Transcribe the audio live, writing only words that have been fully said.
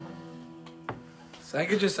So I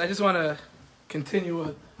just want to continue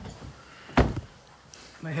what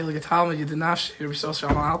my Heilige Talmud Yedinafshi, Rabbi Yisrael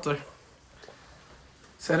Shalom Alter,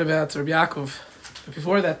 said about Rabbi Yaakov. But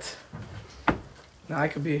before that, now I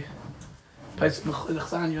could be Paisik Mechli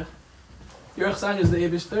Chsanya. Your Chsanya is the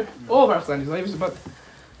Eibishter. All of our Chsanya is the Eibishter, but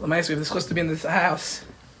Lamais, we have this chus to be in this house.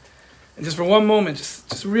 And just for one moment,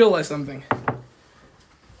 just realize something.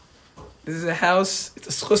 This is a house, it's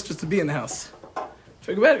a chus just to be in the house.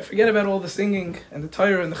 Forget about all the singing and the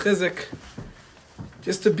Torah and the Chizik.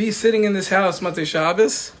 Just to be sitting in this house, Matzei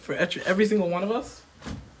Shabbos, for every single one of us,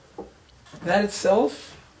 that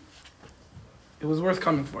itself, it was worth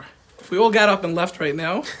coming for. If we all got up and left right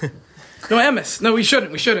now, no emes. No, we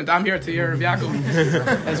shouldn't. I'm here to hear Rabbi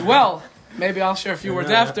Yaakov as well. Maybe I'll share a few words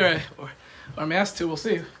after, or I'm asked to, we'll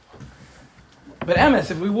see. But emes,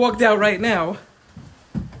 if we walked out right now,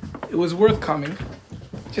 it was worth coming,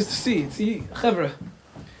 just to see Chevra.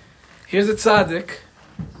 Here's a tzaddik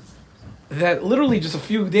that literally just a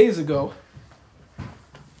few days ago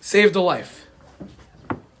saved a life.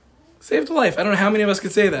 Saved a life. I don't know how many of us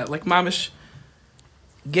could say that. Like Mamish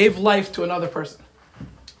gave life to another person.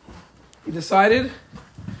 He decided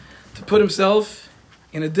to put himself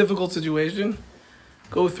in a difficult situation,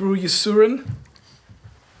 go through Yisurin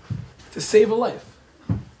to save a life,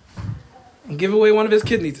 and give away one of his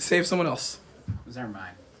kidneys to save someone else. Was that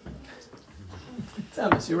mine? It's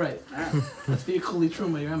emes, you're right. That's the equally true,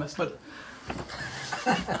 my emes. But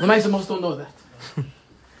the most don't know that.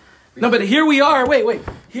 No, but here we are. Wait.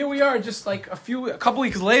 Here we are, just like a couple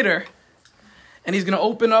weeks later, and he's going to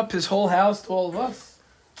open up his whole house to all of us.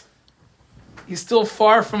 He's still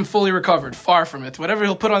far from fully recovered. Far from it. Whatever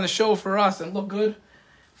he'll put on the show for us and look good,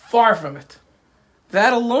 far from it.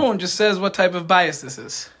 That alone just says what type of bias this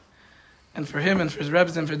is. And for him and for his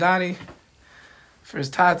Rebbe and for Dani, for his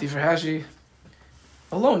Tati, for Hashi,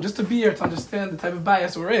 alone, just to be here to understand the type of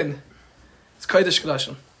bias we're in, it's Kodesh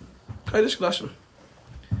Kedashim. Kodesh Kedashim.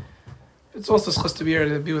 It's also supposed to be here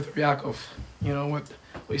to be with Rabbi Yaakov. You know, what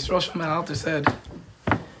Yisrael Shalom Alter said,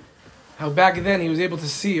 how back then he was able to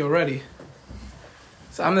see already.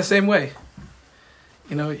 So I'm the same way.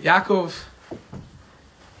 You know, Yaakov,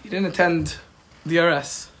 he didn't attend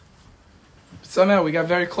DRS. But somehow we got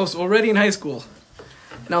very close already in high school.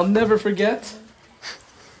 And I'll never forget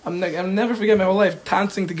my whole life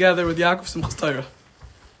dancing together with Yaakov Simchas Torah.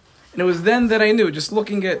 And it was then that I knew, just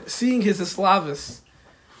seeing his Eslavis,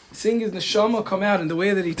 seeing his neshama come out in the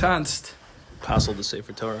way that he danced. Apostle to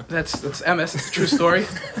Sefer Torah. That's emes, it's a true story.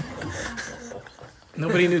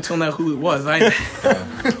 Nobody knew till now who it was.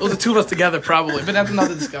 It was the two of us together probably, but that's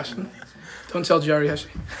another discussion. Don't tell Jerry Heshi.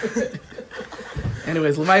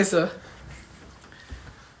 Anyways, Lamaisa,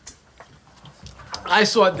 I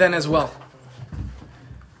saw it then as well.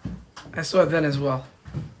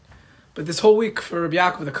 But this whole week for Rabbi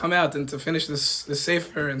Yaakov to come out and to finish this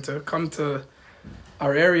sefer and to come to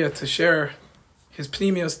our area to share his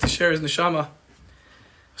pnimius, to share his neshama. I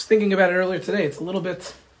was thinking about it earlier today. It's a little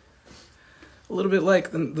bit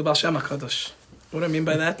like the Baal Shem HaKadosh. What do I mean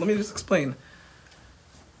by that? Let me just explain.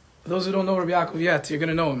 For those who don't know Rabbi Yaakov yet, you're going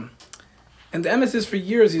to know him. And the emes is for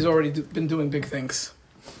years he's already been doing big things.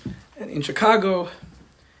 And in Chicago,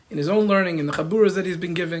 in his own learning, in the chaburas that he's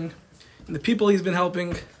been giving, in the people he's been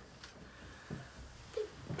helping,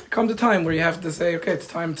 there comes a time where you have to say, okay, it's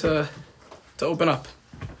time to open up.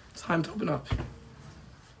 It's time to open up.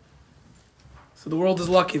 So the world is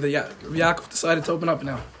lucky that Yaakov decided to open up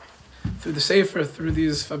now. Through the Sefer, through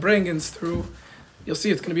these Fabrengens, you'll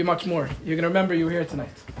see it's going to be much more. You're going to remember you were here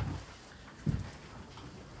tonight.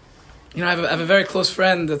 You know, I have a very close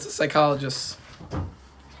friend that's a psychologist.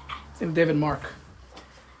 His name is David Mark.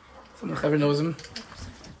 Someone ever knows him.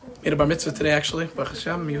 Made a bar mitzvah today, actually. Baruch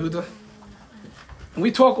Hashem, Yehuda. And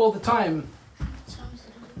we talk all the time.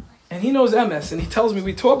 And he knows emes, and he tells me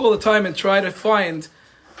we talk all the time and try to find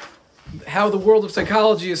how the world of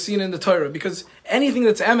psychology is seen in the Torah. Because anything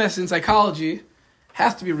that's emes in psychology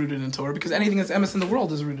has to be rooted in Torah, because anything that's emes in the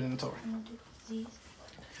world is rooted in Torah.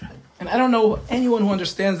 And I don't know anyone who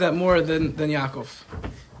understands that more than Yaakov.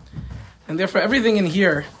 And therefore everything in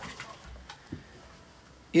here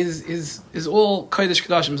is all Kodesh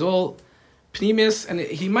Kedashim, is all Pnimis, and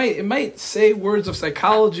it might say words of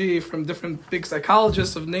psychology from different big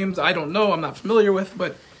psychologists of names I don't know, I'm not familiar with,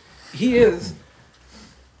 but it's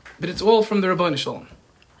all from the Rabbeinu Shalom.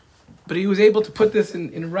 But he was able to put this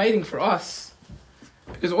in writing for us,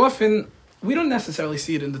 because often we don't necessarily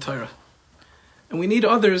see it in the Torah. And we need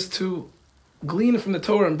others to glean from the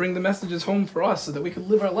Torah and bring the messages home for us so that we can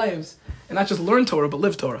live our lives and not just learn Torah, but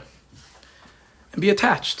live Torah. And be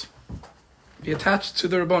attached. Be attached to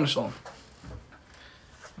the Rabbeinu Shalom.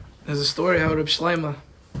 There's a story how Reb Shlomo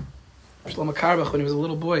Karbach, when he was a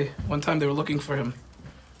little boy, one time they were looking for him.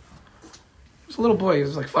 He was a little boy, he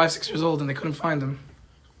was like 5-6 years old, and they couldn't find him.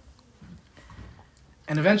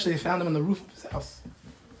 And eventually they found him on the roof of his house.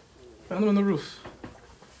 Found him on the roof.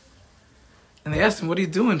 And they asked him, what are you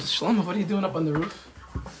doing? Shlomo, what are you doing up on the roof?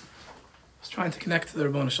 I was trying to connect to the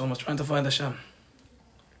Rebbeinu Shalom. I was trying to find Hashem.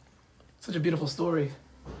 Such a beautiful story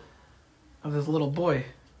of this little boy.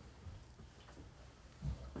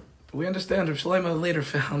 But we understand Reb Shlomo later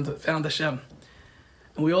found Hashem.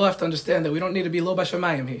 And we all have to understand that we don't need to be lo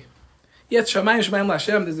b'shamayim here. Yes, shamayim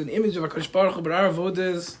l'Hashem, there's an image of HaKadosh Baruch Hu, but our avodah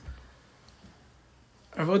is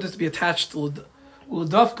to be attached to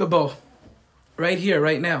L'davka bo, right here,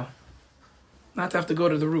 right now. Not to have to go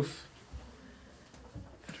to the roof.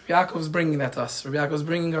 And Rabbi Yaakov is bringing that to us. Rabbi Yaakov is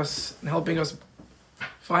bringing us and helping us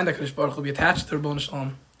find HaKadosh Baruch Hu, be attached to the Rebbeinu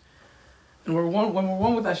Shalom. And when we're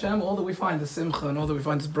one with Hashem, all that we find is simcha, and all that we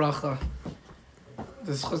find is bracha.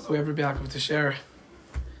 This is chus that we have Rabbi Yaakov to share.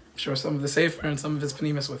 I'm sure some of the sefer and some of his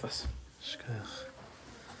panimis with us.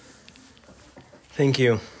 Thank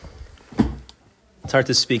you. It's hard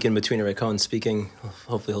to speak in between a Rekon speaking.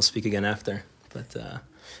 Hopefully he'll speak again after. But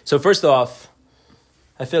so first off,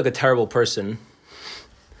 I feel like a terrible person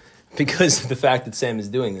because of the fact that Sam is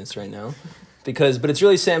doing this right now. But it's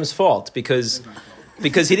really Sam's fault because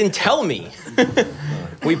he didn't tell me.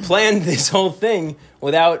 We planned this whole thing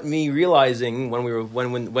without me realizing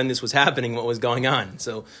when this was happening what was going on.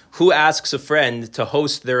 So who asks a friend to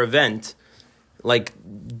host their event like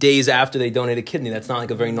days after they donate a kidney? That's not like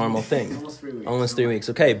a very normal thing. Almost 3 weeks.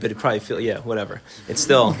 Okay, but it probably whatever. It's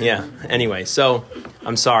still, Anyway, so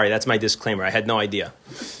I'm sorry. That's my disclaimer. I had no idea.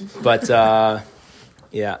 But,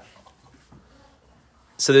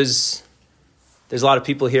 So there's a lot of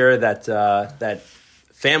people here that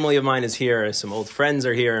family of mine is here. Some old friends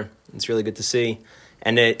are here. It's really good to see.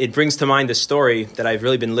 And it brings to mind a story that I've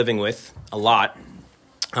really been living with a lot.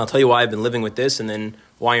 I'll tell you why I've been living with this, and then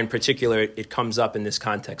why in particular it comes up in this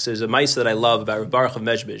context. There's a mice that I love about Reb Baruch of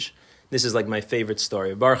Mezhbizh. This is like my favorite story.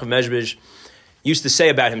 Reb Baruch of Mezhbizh used to say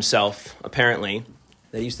about himself, apparently,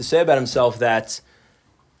 that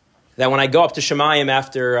when I go up to Shemayim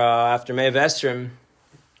after Me'av Esrim,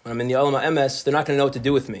 when I'm in the Olam HaEmes, they're not going to know what to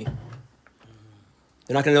do with me.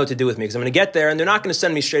 They're not going to know what to do with me because I'm going to get there and they're not going to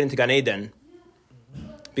send me straight into Gan Eden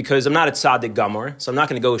because I'm not a Tzaddik Gamor, so I'm not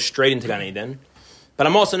going to go straight into Gan Eden. But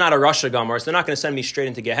I'm also not a Rasha Gamor, so they're not going to send me straight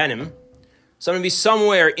into Gehenim. So I'm going to be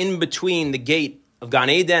somewhere in between the gate of Gan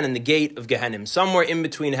Eden and the gate of Gehenim, somewhere in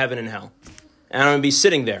between heaven and hell. And I'm going to be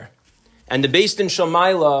sitting there. And the Beis Din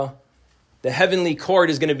Shalmaila, the heavenly court,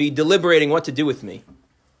 is going to be deliberating what to do with me.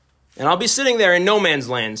 And I'll be sitting there in no man's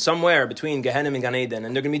land, somewhere between Gehenim and Gan Eden,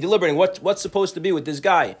 and they're going to be deliberating what's supposed to be with this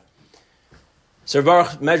guy. So Reb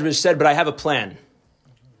Baruch Mezhbizh said, but I have a plan.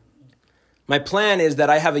 My plan is that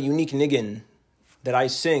I have a unique niggin that I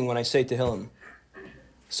sing when I say Tehillim.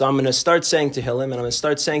 So I'm going to start saying Tehillim, and I'm going to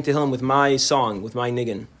start saying Tehillim with my song, with my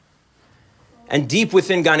niggin. And deep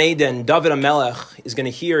within Gan Eden, David HaMelech is going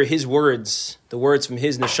to hear his words, the words from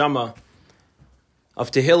his neshama of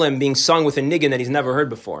Tehillim being sung with a niggin that he's never heard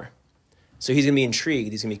before. So he's going to be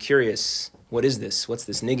intrigued. He's going to be curious. What is this? What's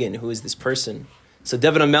this niggin? Who is this person? So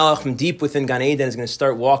David HaMelech from deep within Gan Eden is going to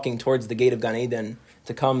start walking towards the gate of Gan Eden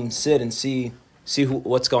to come sit and see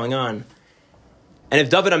what's going on. And if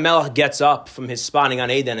David HaMelech gets up from his spot in Gan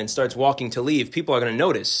Eden and starts walking to leave, people are going to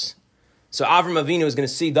notice. So Avram Avinu is going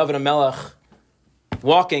to see David HaMelech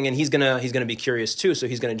walking, and he's going to be curious too, so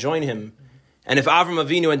he's going to join him. And if Avram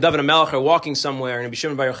Avinu and David HaMelech are walking somewhere, and Rabbi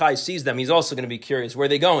Shimon Bar Yochai sees them, he's also going to be curious. Where are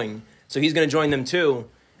they going? So he's going to join them too.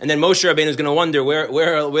 And then Moshe Rabbeinu is going to wonder where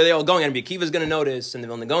are they all going. And Rabbi Akiva is going to notice, and the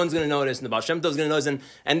Vilna Gaon is going to notice, and the Baal Shem Tov is going to notice,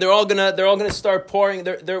 and they're all going to start pouring.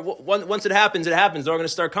 Once it happens. They're all going to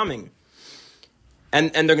start coming.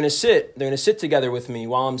 And they're going to sit together with me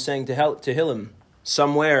while I'm saying Tehillim,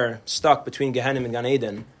 somewhere stuck between Gehenim and Gan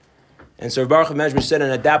Eden. And so Baruch Mezhbizh said,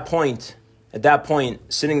 and at that point,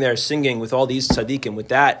 sitting there singing with all these tzaddikim, with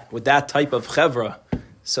that type of chevra,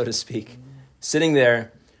 so to speak, sitting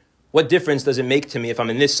there, what difference does it make to me if I'm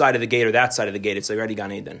in this side of the gate or that side of the gate? It's already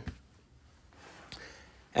Gan Eden.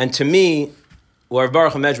 And to me, what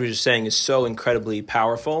Baruch Mezhbizh is saying is so incredibly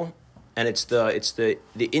powerful. And it's the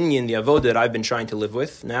inyan, the avodah that I've been trying to live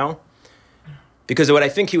with now. Because what I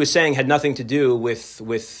think he was saying had nothing to do with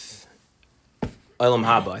Olam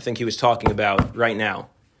Haba. I think he was talking about right now,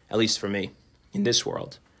 at least for me, in this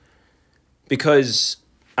world. Because,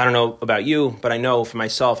 I don't know about you, but I know for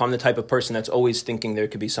myself, I'm the type of person that's always thinking there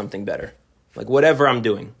could be something better. Like whatever I'm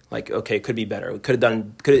doing, like, okay, it could be better. It could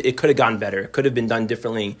have gone better. It could have been done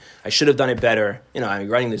differently. I should have done it better. I'm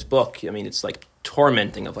writing this book. I mean, it's like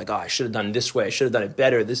tormenting of like, oh, I should have done it this way. I should have done it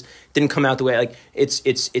better. This didn't come out the way. Like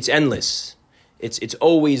it's endless. It's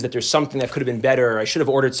always that there's something that could have been better. I should have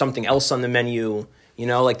ordered something else on the menu.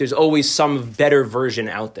 Like there's always some better version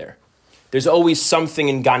out there. There's always something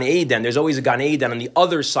in Gan Eden. There's always a Gan Eden on the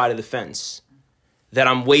other side of the fence that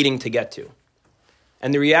I'm waiting to get to.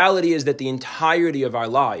 And the reality is that the entirety of our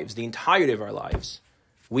lives,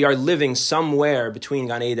 we are living somewhere between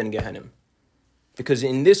Gan Eden and Gehenna. Because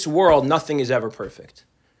in this world, nothing is ever perfect.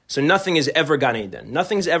 So nothing is ever Gan Eden.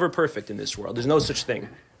 Nothing's ever perfect in this world. There's no such thing.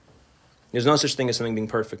 There's no such thing as something being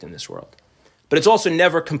perfect in this world. But it's also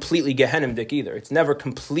never completely Gehenna-dic either. It's never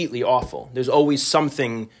completely awful. There's always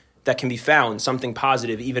something that can be found, something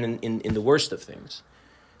positive, even in the worst of things.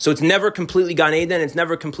 So it's never completely Gan Eden, it's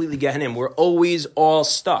never completely Gehenna. We're always all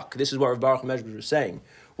stuck. This is what Rav Baruch Mezbich was saying.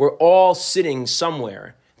 We're all sitting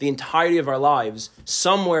somewhere, the entirety of our lives,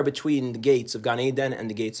 somewhere between the gates of Gan Eden and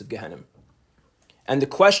the gates of Gehenna. And the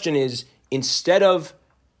question is, instead of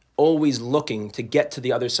always looking to get to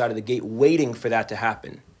the other side of the gate, waiting for that to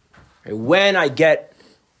happen, right? When I get,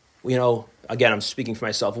 again, I'm speaking for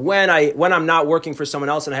myself. When I'm not working for someone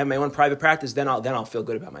else and I have my own private practice, then I'll feel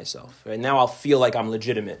good about myself. Right? Now I'll feel like I'm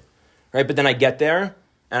legitimate, right? But then I get there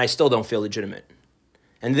and I still don't feel legitimate.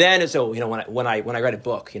 And then it's when I write a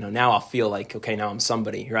book, now I'll feel like, okay, now I'm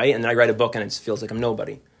somebody, right? And then I write a book and it feels like I'm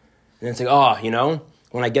nobody. And then it's like,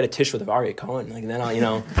 when I get a tish with Aryeh Cohen, like then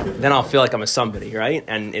I'll feel like I'm a somebody, right?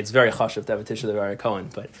 And it's very chashuv to have a tish with Aryeh Cohen,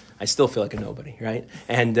 but I still feel like a nobody, right?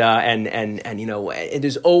 And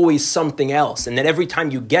there's always something else. And then every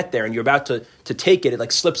time you get there and you're about to take it, it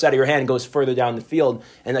like slips out of your hand and goes further down the field.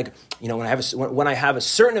 And like, when I have a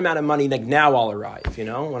certain amount of money, like now I'll arrive,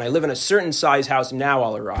 When I live in a certain size house, now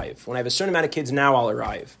I'll arrive. When I have a certain amount of kids, now I'll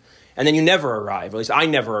arrive. And then you never arrive, or at least I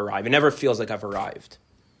never arrive. It never feels like I've arrived.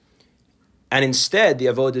 And instead, the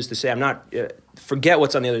avodah is to say, forget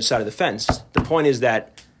what's on the other side of the fence. The point is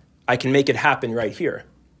that I can make it happen right here.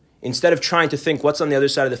 Instead of trying to think what's on the other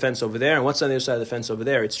side of the fence over there and what's on the other side of the fence over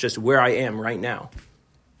there, it's just where I am right now.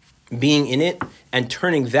 Being in it and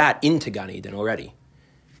turning that into Gan Eden already.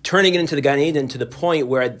 Turning it into the Gan Eden to the point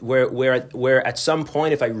where at some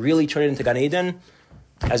point, if I really turn it into Gan Eden,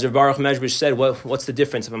 as Rav Baruch Mezbich said, what's the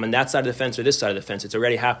difference if I'm on that side of the fence or this side of the fence? It's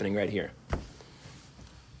already happening right here.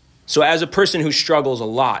 So as a person who struggles a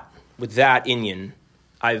lot with that inyan,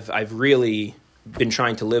 I've really been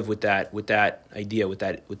trying to live with that idea, with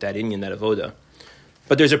that inyan, that avoda.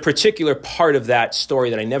 But there's a particular part of that story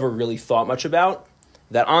that I never really thought much about,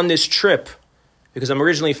 that on this trip, because I'm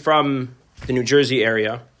originally from the New Jersey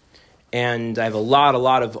area, and I have a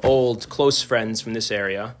lot of old close friends from this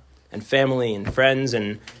area, and family and friends,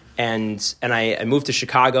 and I moved to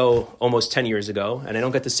Chicago almost 10 years ago, and I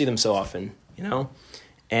don't get to see them so often,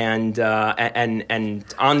 And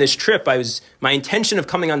on this trip, my intention of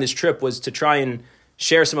coming on this trip was to try and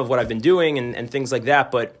share some of what I've been doing and things like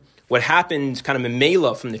that. But what happened, kind of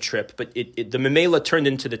memela from the trip, but the memela turned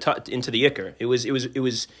into the ikar. It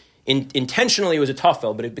was intentionally it was a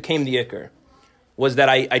tafel, but it became the ikar. Was that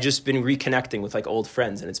I just been reconnecting with like old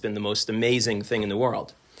friends, and it's been the most amazing thing in the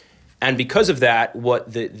world. And because of that,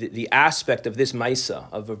 what the aspect of this maisa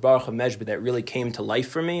of Rav Baruch Mezbich that really came to life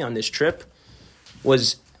for me on this trip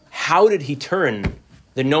was, how did he turn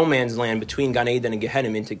the no man's land between Gan Eden and Gehenna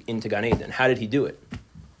into Gan Eden? How did he do it?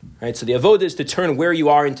 Right. So the avodah is to turn where you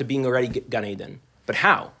are into being already Gan Eden. But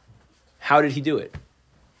how? How did he do it?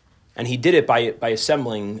 And he did it by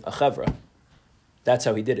assembling a chevra. That's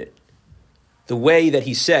how he did it. The way that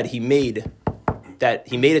he said he made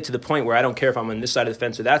it to the point where I don't care if I'm on this side of the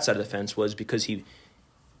fence or that side of the fence, was because he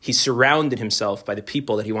surrounded himself by the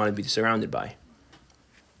people that he wanted to be surrounded by.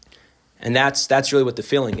 And that's really what the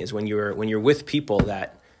feeling is when you're with people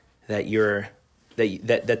that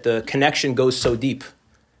the connection goes so deep,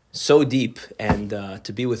 and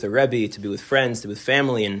to be with a rebbe, to be with friends, to be with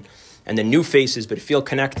family, and the new faces, but feel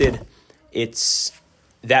connected.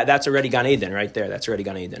 That's already Gan Eden right there. That's already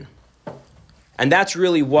Gan Eden, and that's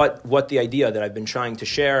really what the idea that I've been trying to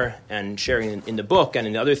share and sharing in the book and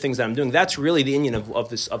in the other things that I'm doing. That's really the inyan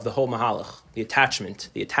of the whole mahalach, the attachment,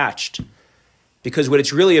 the attached. Because what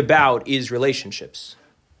it's really about is relationships.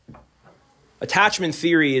 Attachment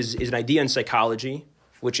theory is an idea in psychology,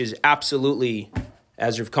 which is absolutely,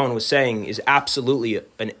 as Rav Cohen was saying, is absolutely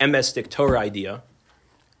an emes Torah idea.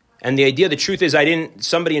 And the truth is,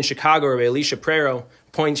 somebody in Chicago, or Elisha Prero,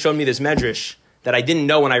 showed me this medrash that I didn't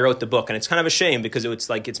know when I wrote the book. And it's kind of a shame because it's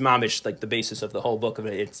mamish, like the basis of the whole book of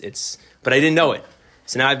it. But I didn't know it.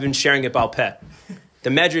 So now I've been sharing it bal peh. The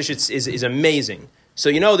medrash is amazing. So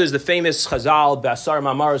there's the famous Chazal, Basar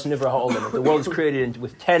Mamaros Nivra Ha'olam. The world is created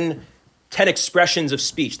with 10 10 expressions of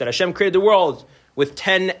speech, that Hashem created the world with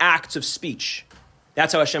 10 acts of speech.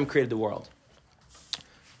 That's how Hashem created the world.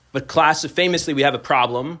 But famously, we have a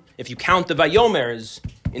problem. If you count the Vayomers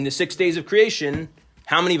in the 6 days of creation,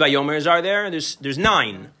 how many Vayomers are there? There's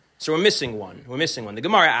 9. So we're missing one. The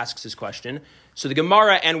Gemara asks this question. So the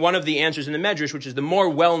Gemara, and one of the answers in the Medrash, which is the more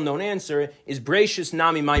well-known answer, is Breishis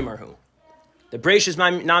Nami Maimarhu. The Breishis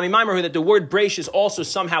Nami Maimarhu, that the word Breishis also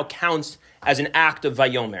somehow counts as an act of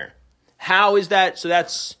Vayomer. How is that? So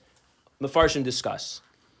that's Mefarshim discuss.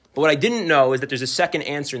 But what I didn't know is that there's a second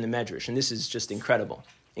answer in the Medrash, and this is just incredible.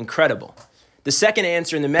 Incredible. The second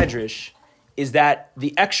answer in the Medrash is that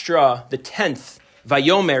the 10th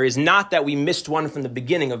Vayomer is not that we missed one from the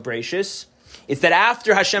beginning of Breishis. It's that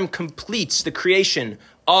after Hashem completes the creation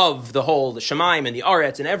of the whole, the Shemaim and the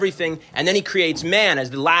Aretz and everything, and then he creates man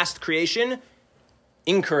as the last creation.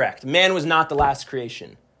 Incorrect. Man was not the last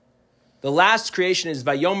creation. The last creation is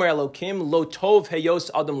Vayomer Elokim lo tov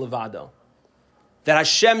heyos adam levado. That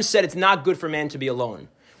Hashem said it's not good for man to be alone,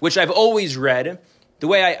 which I've always read.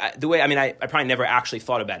 I probably never actually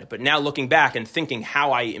thought about it, but now looking back and thinking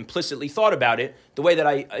how I implicitly thought about it, the way that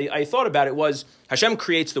I thought about it was Hashem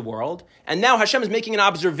creates the world, and now Hashem is making an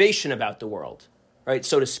observation about the world, right,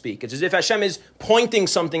 so to speak. It's as if Hashem is pointing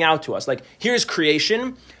something out to us, like, here's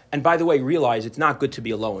creation, and by the way, realize it's not good to be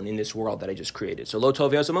alone in this world that I just created. So, lo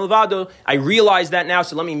tov yosem levado, I realize that now,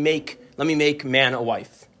 so let me make man a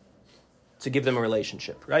wife, to give them a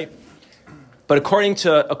relationship, right? But according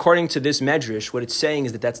to this medrash, what it's saying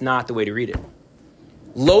is that that's not the way to read it.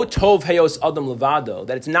 Lo tov heyos adam levado,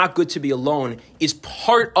 that it's not good to be alone, is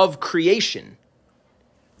part of creation.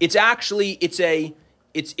 It's actually it's a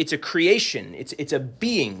creation. It's a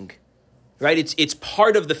being, right? It's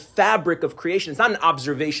part of the fabric of creation. It's not an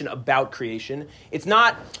observation about creation. It's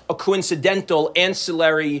not a coincidental,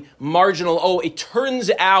 ancillary, marginal. Oh, it turns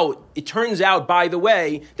out, by the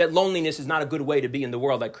way, that loneliness is not a good way to be in the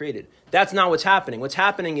world I created. That's not what's happening. What's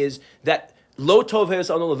happening is that lo tov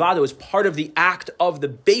heyos adam levado is part of the act of the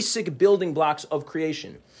basic building blocks of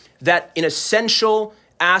creation. That an essential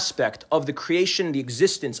aspect of the creation, the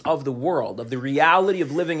existence of the world, of the reality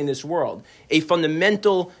of living in this world, a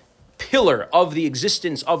fundamental pillar of the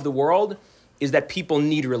existence of the world is that people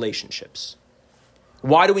need relationships.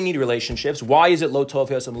 Why do we need relationships? Why is it lo tov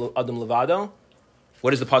heyos adam levado? What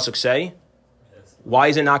does the pasuk say? Why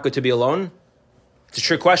is it not good to be alone? It's a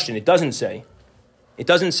trick question. It doesn't say. It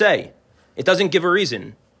doesn't give a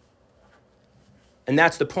reason. And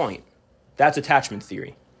that's the point. That's attachment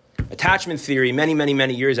theory. Attachment theory, many, many,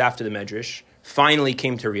 many years after the Medrash, finally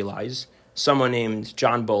came to realize, someone named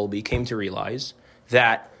John Bowlby came to realize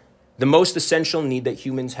that the most essential need that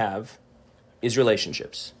humans have is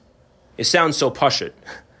relationships. It sounds so pashut.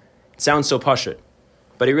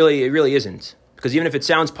 But it really isn't. Because even if it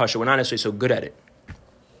sounds pashut, we're not necessarily so good at it.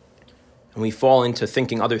 And we fall into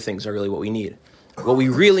thinking other things are really what we need. What we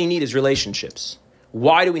really need is relationships.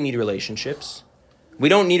 Why do we need relationships? We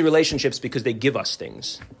don't need relationships because they give us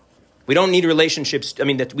things. We don't need relationships,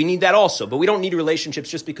 we need that also, but we don't need relationships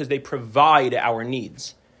just because they provide our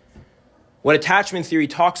needs. What attachment theory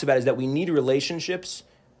talks about is that we need relationships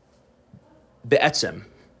be'etzem,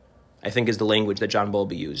 I think is the language that John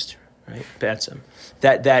Bowlby used, right? Be'etzem.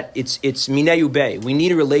 That it's minei ubei. We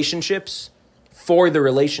need relationships for the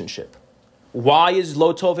relationship. Why is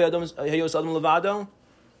lo tov heyos adam levado?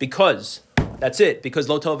 Because. That's it. Because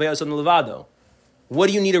lo tov heyos adam levado. What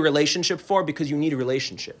do you need a relationship for? Because you need a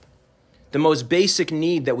relationship. The most basic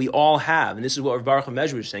need that we all have, and this is what Rav Baruch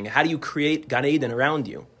HaMezri was saying, how do you create Gan Eden around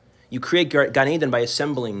you? You create Gan Eden by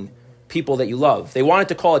assembling people that you love. They wanted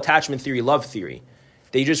to call attachment theory love theory.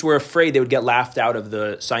 They just were afraid they would get laughed out of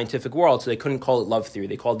the scientific world, so they couldn't call it love theory.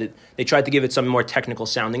 They tried to give it some more technical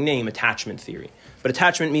sounding name, attachment theory. But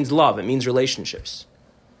attachment means love, it means relationships.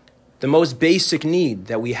 The most basic need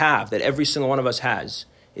that we have, that every single one of us has,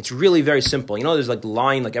 it's really very simple. You know, there's like the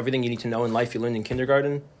line, like everything you need to know in life you learned in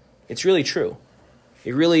kindergarten. It's really true.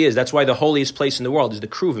 It really is. That's why the holiest place in the world is the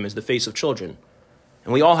kruvim, is the face of children.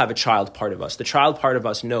 And we all have a child part of us. The child part of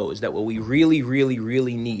us knows that what we really, really,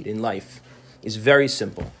 really need in life is very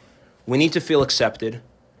simple. We need to feel accepted.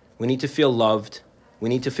 We need to feel loved. We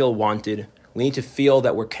need to feel wanted. We need to feel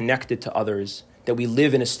that we're connected to others, that we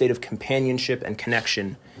live in a state of companionship and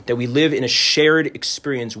connection, that we live in a shared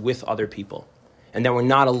experience with other people, and that we're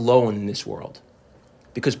not alone in this world.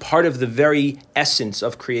 Because part of the very essence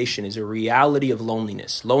of creation is a reality of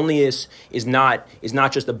loneliness. Loneliness is not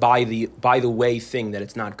just a by the way thing that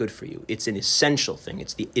it's not good for you. It's an essential thing.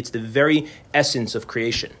 It's the very essence of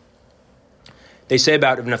creation. They say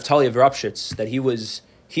about Naftali of Ropshitz that he was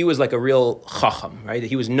he was like a real chacham, right?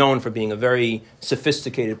 He was known for being a very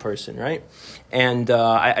sophisticated person, right? And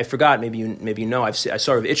I forgot, maybe you know, I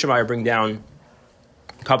saw Rav Itchemeyer bring down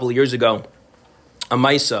a couple of years ago a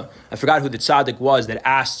Maisa. I forgot who the tzaddik was that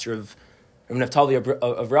asked Rav Naftali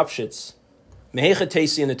of Ropshitz, Mehecha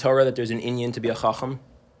Tesi in the Torah that there's an inyan to be a chacham?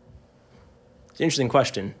 It's an interesting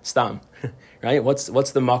question, stam, right? What's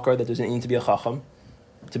the makar that there's an inyan to be a chacham,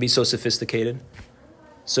 to be so sophisticated?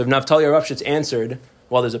 So Naftali Ropshitz answered,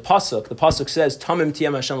 well, there's a pasuk. The pasuk says, Tamim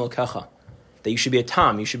tiyam Hashem lokecha, that you should be a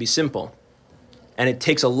tam, you should be simple. And it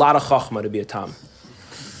takes a lot of chachma to be a tam.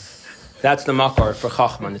 That's the makar for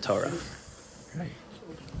chachma in the Torah.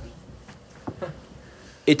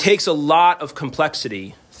 It takes a lot of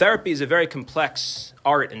complexity. Therapy is a very complex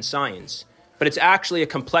art and science, but it's actually a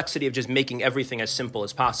complexity of just making everything as simple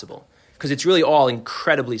as possible. Because it's really all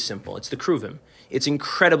incredibly simple. It's the kruvim. It's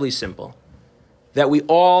incredibly simple. That we're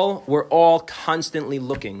all constantly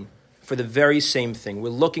looking for the very same thing. We're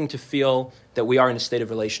looking to feel that we are in a state of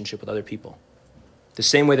relationship with other people. The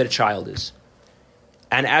same way that a child is.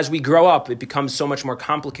 And as we grow up, it becomes so much more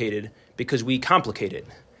complicated because we complicate it.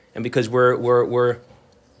 And because we're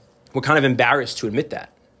kind of embarrassed to admit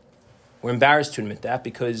that. We're embarrassed to admit that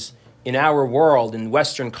because in our world, in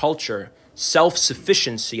Western culture,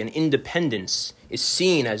 self-sufficiency and independence is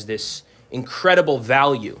seen as this incredible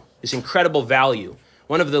value.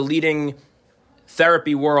 One of the leading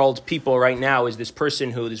therapy world people right now is this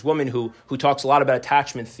woman who talks a lot about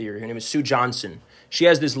attachment theory. Her name is Sue Johnson. She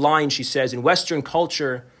has this line, she says, in Western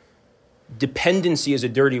culture, dependency is a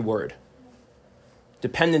dirty word.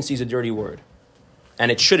 Dependency is a dirty word.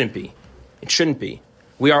 And it shouldn't be. It shouldn't be.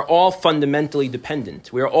 We are all fundamentally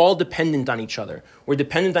dependent. We are all dependent on each other. We're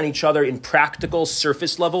dependent on each other in practical,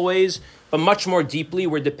 surface level ways, but much more deeply,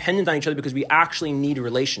 we're dependent on each other because we actually need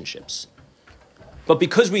relationships. But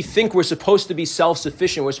because we think we're supposed to be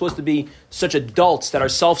self-sufficient, we're supposed to be such adults that are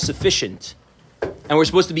self-sufficient, and we're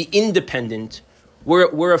supposed to be independent,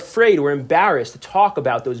 we're afraid, we're embarrassed to talk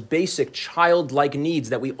about those basic childlike needs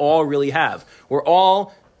that we all really have. We're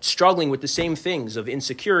all struggling with the same things of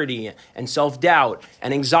insecurity and self-doubt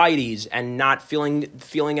and anxieties and not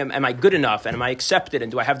feeling am I good enough and am I accepted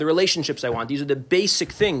and do I have the relationships I want? These are the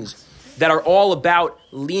basic things that are all about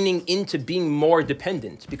leaning into being more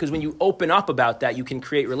dependent, because when you open up about that, you can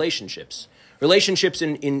create relationships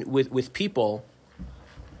with people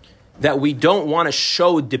that we don't want to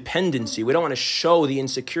show dependency, we don't want to show the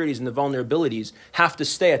insecurities and the vulnerabilities, have to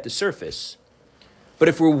stay at the surface. But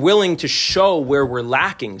if we're willing to show where we're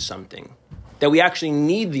lacking something, that we actually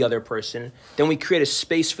need the other person, then we create a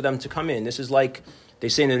space for them to come in. This is like they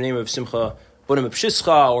say in the name of Simcha Bonim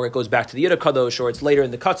Pshischa, or it goes back to the Yiddah Kadosh, or it's later in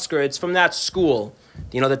the Kutzker. It's from that school,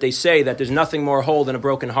 that they say that there's nothing more whole than a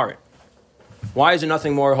broken heart. Why is there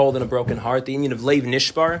nothing more whole than a broken heart? The Indian of Leiv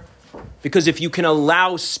Nishbar. Because if you can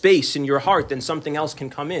allow space in your heart, then something else can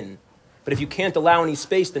come in. But if you can't allow any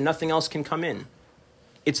space, then nothing else can come in.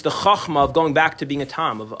 It's the chachma of going back to being a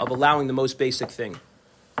tam, of allowing the most basic thing.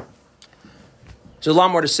 There's a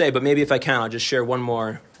lot more to say, but maybe if I can, I'll just share one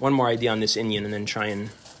more idea on this inyan and then try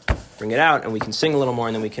and bring it out, and we can sing a little more,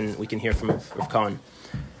 and then we can hear from Rav Cohen.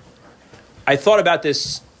 I thought about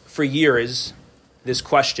this for years, this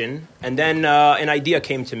question, and then an idea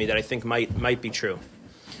came to me that I think might be true.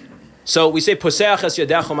 So we say, Poseach es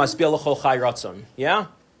yadecha masbir l'chol chai ratzon. Yeah?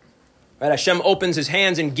 Right? Hashem opens his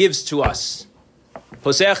hands and gives to us.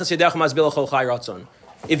 Poseach es yadecha masbir l'chol chai ratzon.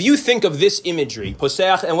 If you think of this imagery,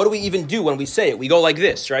 Poseach, and what do we even do when we say it? We go like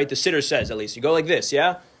this, right? The sitter says, at least. You go like this,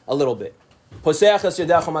 yeah? A little bit. Poseach es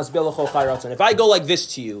yadecha masbir l'chol chai ratzon. If I go like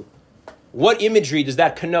this to you, what imagery does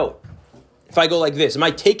that connote? If I go like this, am I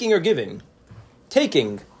taking or giving?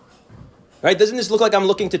 Taking. Right? Doesn't this look like I'm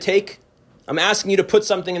looking to take? I'm asking you to put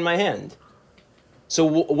something in my hand. So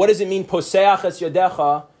what does it mean, Poseach es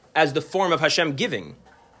yadecha, as the form of Hashem giving?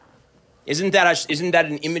 Isn't that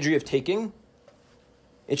an imagery of taking?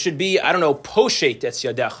 It should be, poshet es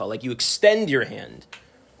yadecha, like you extend your hand.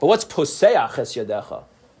 But what's Poseach es yadecha?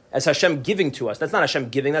 As Hashem giving to us. That's not Hashem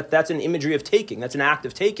giving, that's an imagery of taking. That's an act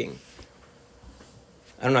of taking.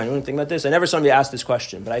 I don't know, anyone think about this? I never saw somebody ask this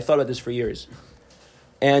question, but I thought about this for years.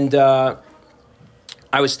 And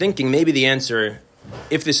I was thinking maybe the answer,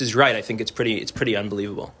 if this is right, I think it's pretty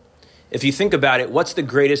unbelievable. If you think about it, what's the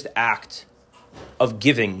greatest act of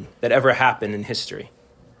giving that ever happened in history?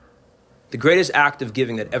 The greatest act of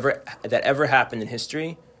giving that ever happened in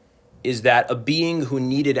history is that a being who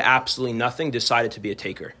needed absolutely nothing decided to be a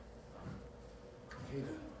taker.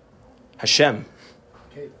 Hashem.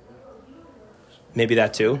 Maybe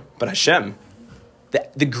that too, but Hashem.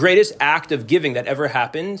 The greatest act of giving that ever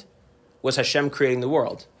happened was Hashem creating the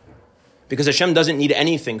world. because Hashem doesn't need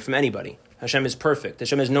anything from anybody. Hashem is perfect.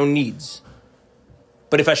 Hashem has no needs.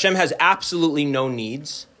 But if Hashem has absolutely no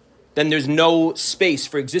needs, then there's no space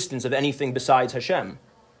for existence of anything besides Hashem.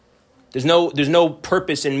 There's no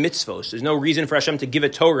purpose in mitzvos. There's no reason for Hashem to give a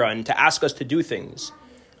Torah and to ask us to do things,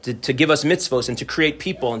 to give us mitzvos and to create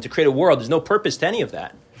people and to create a world. There's no purpose to any of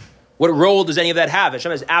that. What role does any of that have?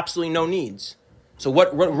 Hashem has absolutely no needs. So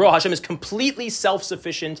what role? Hashem is completely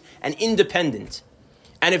self-sufficient and independent.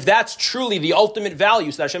 And if that's truly the ultimate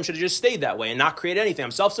value, so that Hashem should have just stayed that way and not create anything.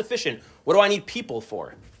 I'm self-sufficient. What do I need people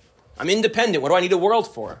for? I'm independent. What do I need a world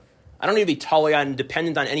for? I don't need to be totally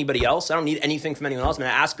dependent on anybody else. I don't need anything from anyone else. I'm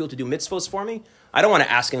going to ask people to do mitzvahs for me. I don't want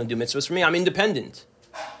to ask them to do mitzvahs for me. I'm independent.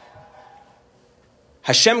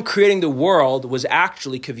 Hashem creating the world was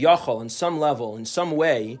actually kivyachol on some level, in some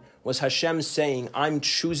way, was Hashem saying, I'm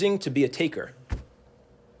choosing to be a taker.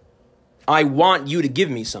 I want you to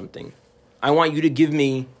give me something. I want you to give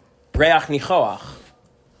me reach nichoach.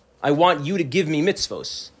 I want you to give me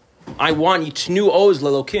mitzvos. I want you tnu oz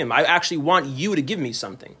lelokim. I actually want you to give me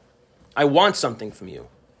something. I want something from you.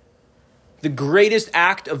 The greatest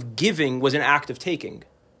act of giving was an act of taking.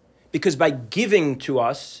 Because by giving to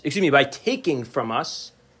us, by taking from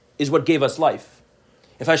us, is what gave us life.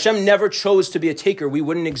 If Hashem never chose to be a taker, we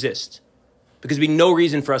wouldn't exist. Because there'd be no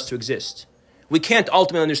reason for us to exist. We can't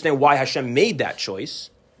ultimately understand why Hashem made that choice.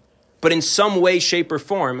 But in some way, shape, or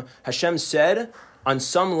form, Hashem said, on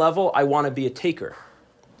some level, I want to be a taker.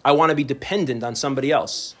 I want to be dependent on somebody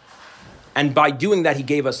else. And by doing that, he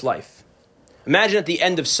gave us life. Imagine at the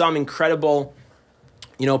end of some incredible,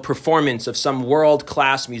 performance of some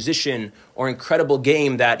world-class musician or incredible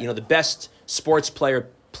game that, the best sports player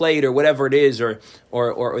played or whatever it is, or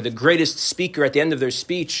the greatest speaker at the end of their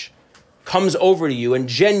speech comes over to you and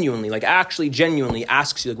genuinely asks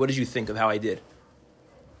you, what did you think of how I did?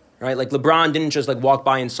 Right? Like LeBron didn't just walk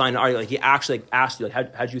by and sign an article. He actually asked you, how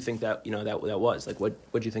did you think that, that was? What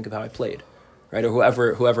did you think of how I played? Right?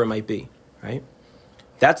 Or whoever it might be, right?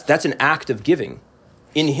 That's an act of giving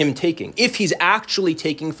in him taking. If he's actually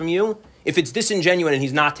taking from you, if it's disingenuous and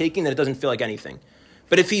he's not taking, then it doesn't feel like anything.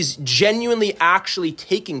 But if he's genuinely actually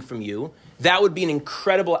taking from you, that would be an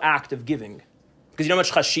incredible act of giving. Because you know how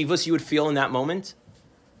much chashivus you would feel in that moment?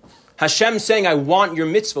 Hashem saying, I want your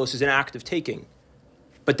mitzvos is an act of taking.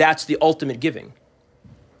 But that's the ultimate giving.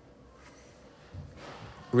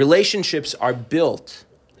 Relationships are built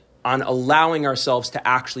on allowing ourselves to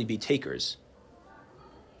actually be takers.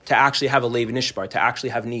 To actually have a leiv nishbar, to actually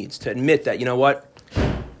have needs, to admit that,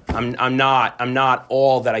 I'm not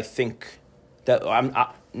all that I think, I'm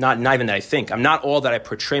not even that I think, I'm not all that I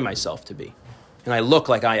portray myself to be. And I look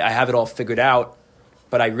like I have it all figured out,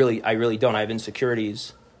 but I really don't. I have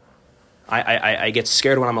insecurities. I get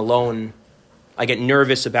scared when I'm alone. I get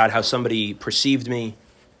nervous about how somebody perceived me.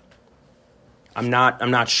 I'm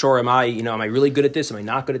not sure, am I really good at this? Am I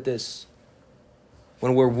not good at this?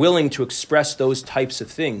 When we're willing to express those types of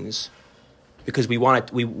things, because we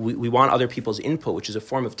want other people's input, which is a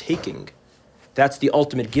form of taking, that's the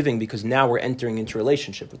ultimate giving, because now we're entering into a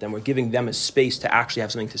relationship with them. We're giving them a space to actually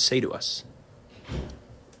have something to say to us.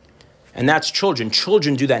 And that's children.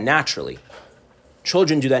 Children do that naturally.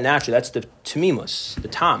 That's the tamimus, the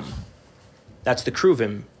tam. That's the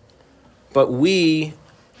kruvim. But we're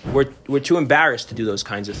too embarrassed to do those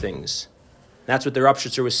kinds of things. That's what the Rav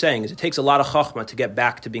Shitzer was saying, is it takes a lot of chachma to get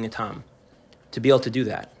back to being a tam, to be able to do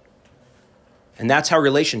that. And that's how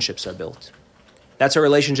relationships are built. That's how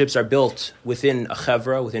relationships are built within a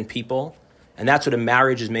chevra, within people. And that's what a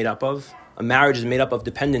marriage is made up of. A marriage is made up of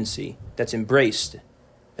dependency that's embraced,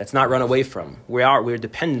 that's not run away from. We're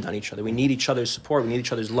dependent on each other. We need each other's support. We need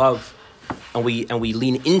each other's love. And we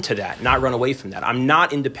lean into that, not run away from that. I'm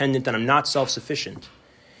not independent and I'm not self-sufficient.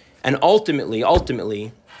 And ultimately,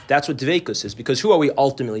 that's what dveikus is, because who are we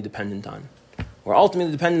ultimately dependent on? We're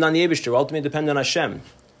ultimately dependent on the Eibishter. We're ultimately dependent on Hashem.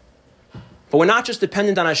 But we're not just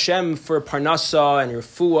dependent on Hashem for parnasa and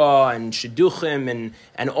refuah and shidduchim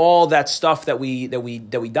and all that stuff that we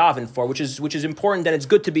daven for, which is important, and it's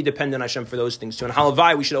good to be dependent on Hashem for those things too. And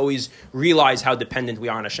halavai, we should always realize how dependent we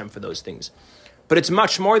are on Hashem for those things. But it's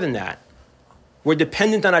much more than that. We're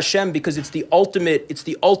dependent on Hashem because it's the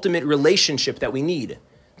ultimate relationship that we need.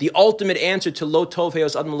 The ultimate answer to lo tov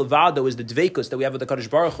heos adam levado is the dveikus that we have with the Kadosh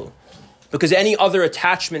Baruch Hu. Because any other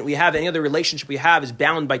attachment we have, any other relationship we have is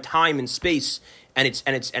bound by time and space, and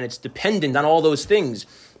it's dependent on all those things.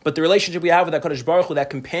 But the relationship we have with HaKadosh Baruch Hu, that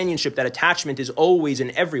companionship, that attachment is always and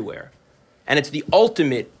everywhere. And it's the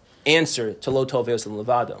ultimate answer to lo tov ve'os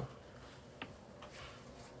levado.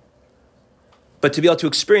 But to be able to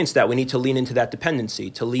experience that, we need to lean into that dependency,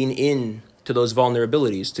 to lean in to those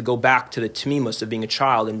vulnerabilities, to go back to the tmimus of being a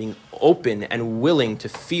child and being open and willing to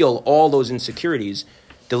feel all those insecurities,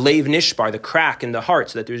 the leiv nishbar, the crack in the heart,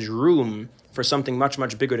 so that there's room for something much,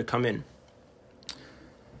 much bigger to come in.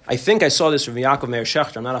 I think I saw this from Yaakov Meir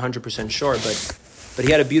Shechter, I'm not 100% sure, but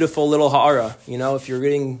he had a beautiful little ha'ara. You know, if you're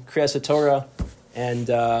reading Kriyas Torah and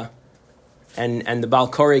the Baal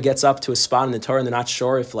Koreh gets up to a spot in the Torah and they're not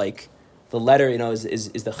sure if like the letter, you know, is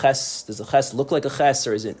the ches, does the ches look like a ches,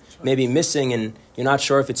 or is it maybe missing, and you're not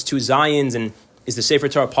sure if it's two Zions, and is the Sefer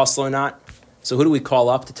Torah puzzle or not? So who do we call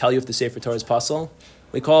up to tell you if the Sefer Torah is puzzle?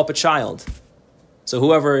 We call up a child. So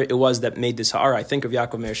whoever it was that made this ha'ara, I think of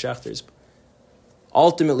Yaakov Meir Shechter's.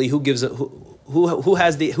 Ultimately, who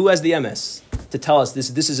has the MS to tell us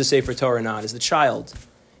this is a Sefer Torah or not? Is the child.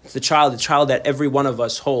 It's the child that every one of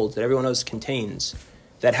us holds, that every one of us contains,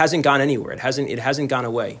 that hasn't gone anywhere. It hasn't gone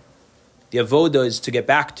away. The avoda is to get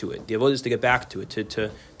back to it. The avoda is to get back to it,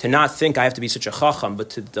 to not think I have to be such a chacham,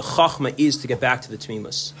 but the chachma is to get back to the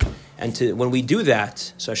tmimus. And when we do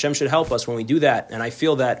that, so Hashem should help us when we do that, and I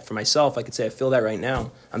feel that for myself, I could say I feel that right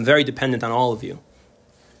now. I'm very dependent on all of you.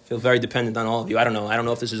 I feel very dependent on all of you. I don't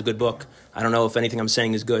know if this is a good book. I don't know if anything I'm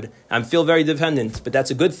saying is good. I feel very dependent, but that's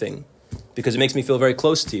a good thing, because it makes me feel very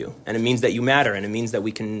close to you, and it means that you matter, and it means that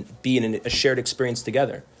we can be in a shared experience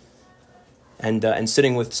together. And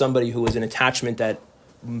sitting with somebody who was in attachment at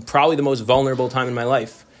probably the most vulnerable time in my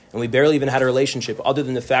life, and we barely even had a relationship other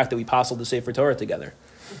than the fact that we passled the Sefer Torah together,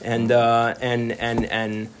 and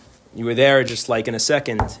you were there just like in a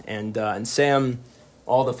second, and Sam,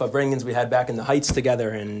 all the Fabringans we had back in the Heights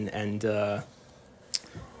together, and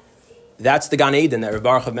that's the Gan Eden that Reb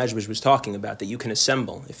Baruch of Mezhbish was talking about, that you can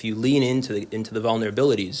assemble if you lean into the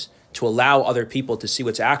vulnerabilities to allow other people to see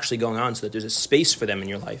what's actually going on, so that there's a space for them in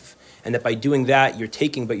your life. And that by doing that, you're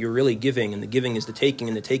taking, but you're really giving, and the giving is the taking,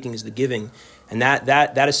 and the taking is the giving. And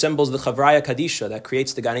that assembles the Chavraya Kadisha, that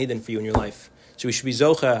creates the Gan Eden for you in your life. So we should be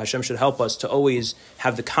Zocha, Hashem should help us to always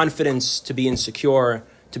have the confidence to be insecure,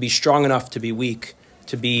 to be strong enough to be weak,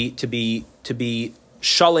 to be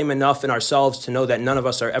shalim enough in ourselves to know that none of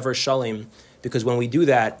us are ever shalim. Because when we do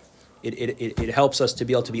that, it helps us to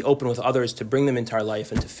be able to be open with others, to bring them into our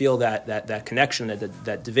life, and to feel that connection,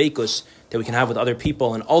 that dveikus that we can have with other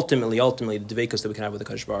people, and ultimately the dveikus that we can have with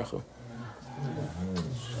the Kadosh Baruch Hu.